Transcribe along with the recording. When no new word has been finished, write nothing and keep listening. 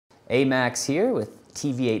Max here with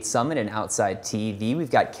TV8 Summit and Outside TV. We've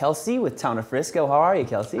got Kelsy with Town of Frisco. How are you,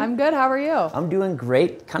 Kelsy? I'm good. How are you? I'm doing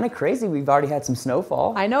great. Kind of crazy. We've already had some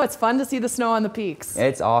snowfall. I know. It's fun to see the snow on the peaks.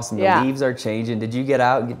 It's awesome. The leaves are changing. Did you get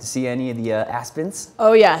out and get to see any of the aspens?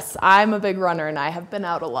 Oh, yes. I'm a big runner, and I have been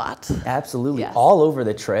out a lot. Absolutely. Yes. All over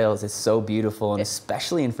the trails. It's so beautiful, and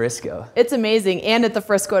especially in Frisco. It's amazing. And at the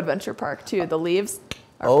Frisco Adventure Park, too. The leaves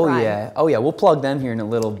are prime. Yeah. Oh, yeah. We'll plug them here in a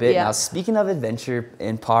little bit. Yeah. Now, speaking of Adventure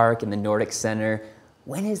in Park and the Nordic Center,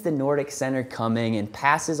 when is the Nordic Center coming? And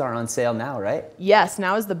passes are on sale now, right? Yes,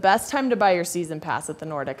 now is the best time to buy your season pass at the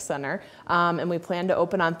Nordic Center. And we plan to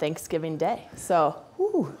open on Thanksgiving Day. So,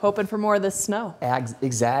 hoping for more of this snow.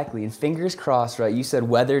 Exactly. And fingers crossed, right? You said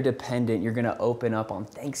weather dependent, you're going to open up on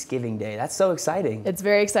Thanksgiving Day. That's so exciting. It's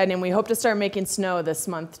very exciting. We hope to start making snow this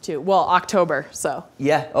month, too. Well, October, so.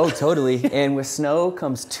 Yeah. Oh, totally. And with snow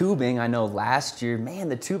comes tubing. I know last year, man,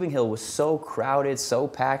 the Tubing Hill was so crowded, so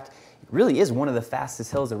packed. Really is one of the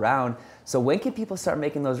fastest hills around. So when can people start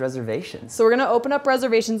making those reservations? So we're going to open up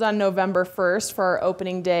reservations on November 1st for our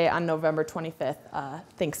opening day on November 25th,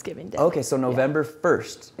 Thanksgiving Day. Okay, so November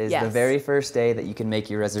 1st is the very first day that you can make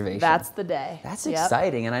your reservation. That's the day. That's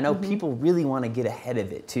exciting, and I know people really want to get ahead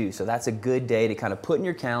of it too, so that's a good day to kind of put in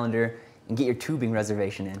your calendar and get your tubing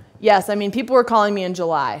reservation in. Yes, I mean, people were calling me in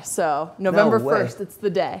July, so November 1st, it's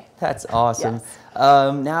the day. That's awesome. Yes.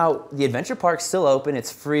 Now, the Adventure Park's still open.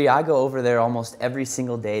 It's free. I go over there almost every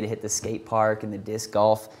single day to hit the skate park and the disc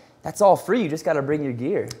golf. That's all free. You just got to bring your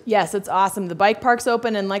gear. Yes, it's awesome. The bike park's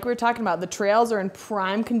open, and like we were talking about, the trails are in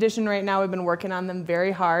prime condition right now. We've been working on them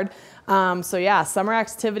very hard. So yeah, summer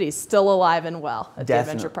activities still alive and well at the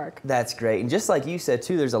Adventure Park. That's great. And just like you said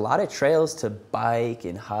too, there's a lot of trails to bike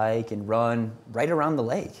and hike and run right around the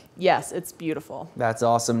lake. Yes, it's beautiful. That's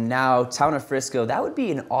awesome. Now, Town of Frisco, that would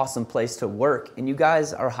be an awesome place to work. And you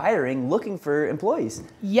guys are hiring, looking for employees.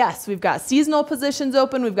 Yes, we've got seasonal positions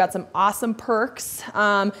open. We've got some awesome perks.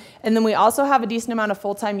 And then we also have a decent amount of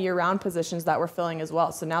full-time year-round positions that we're filling as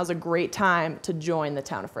well. So now's a great time to join the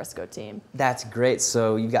Town of Frisco team. That's great.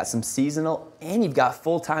 So you've got some seasonal and you've got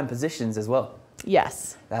full-time positions as well.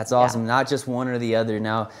 Yes. That's awesome. Not just one or the other.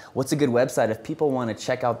 Now, what's a good website if people want to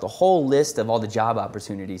check out the whole list of all the job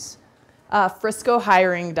opportunities?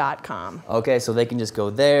 FriscoHiring.com. Okay, so they can just go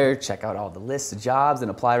there, check out all the lists of jobs and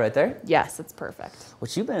apply right there? Yes, it's perfect.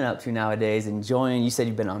 What you've been up to nowadays, enjoying, you said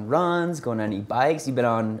you've been on runs, going on e-bikes, you've been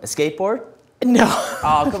on a skateboard? No.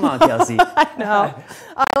 Oh, come on, Kelsy. No.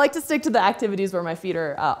 I like to stick to the activities where my feet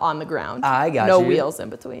are on the ground. I got you. No wheels in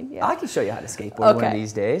between. Yeah. I can show you how to skateboard one of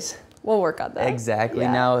these days. We'll work on that. Exactly.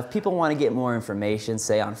 Yeah. Now, if people want to get more information,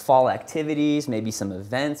 say on fall activities, maybe some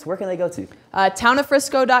events, where can they go to?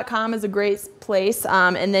 Townoffrisco.com is a great place.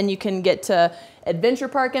 And then you can get to Adventure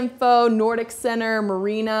Park info, Nordic Center,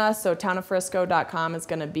 Marina. So townoffrisco.com is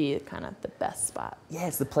going to be kind of the best spot. Yeah,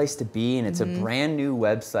 it's the place to be, and it's a brand new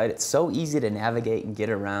website. It's so easy to navigate and get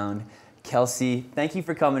around. Kelsy, thank you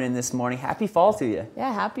for coming in this morning. Happy fall to you.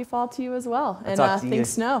 Yeah, happy fall to you as well. And things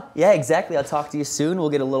snow. Yeah, exactly. I'll talk to you soon.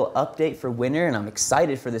 We'll get a little update for winter, and I'm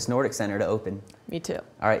excited for this Nordic Center to open. Me too.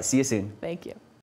 All right, see you soon. Thank you.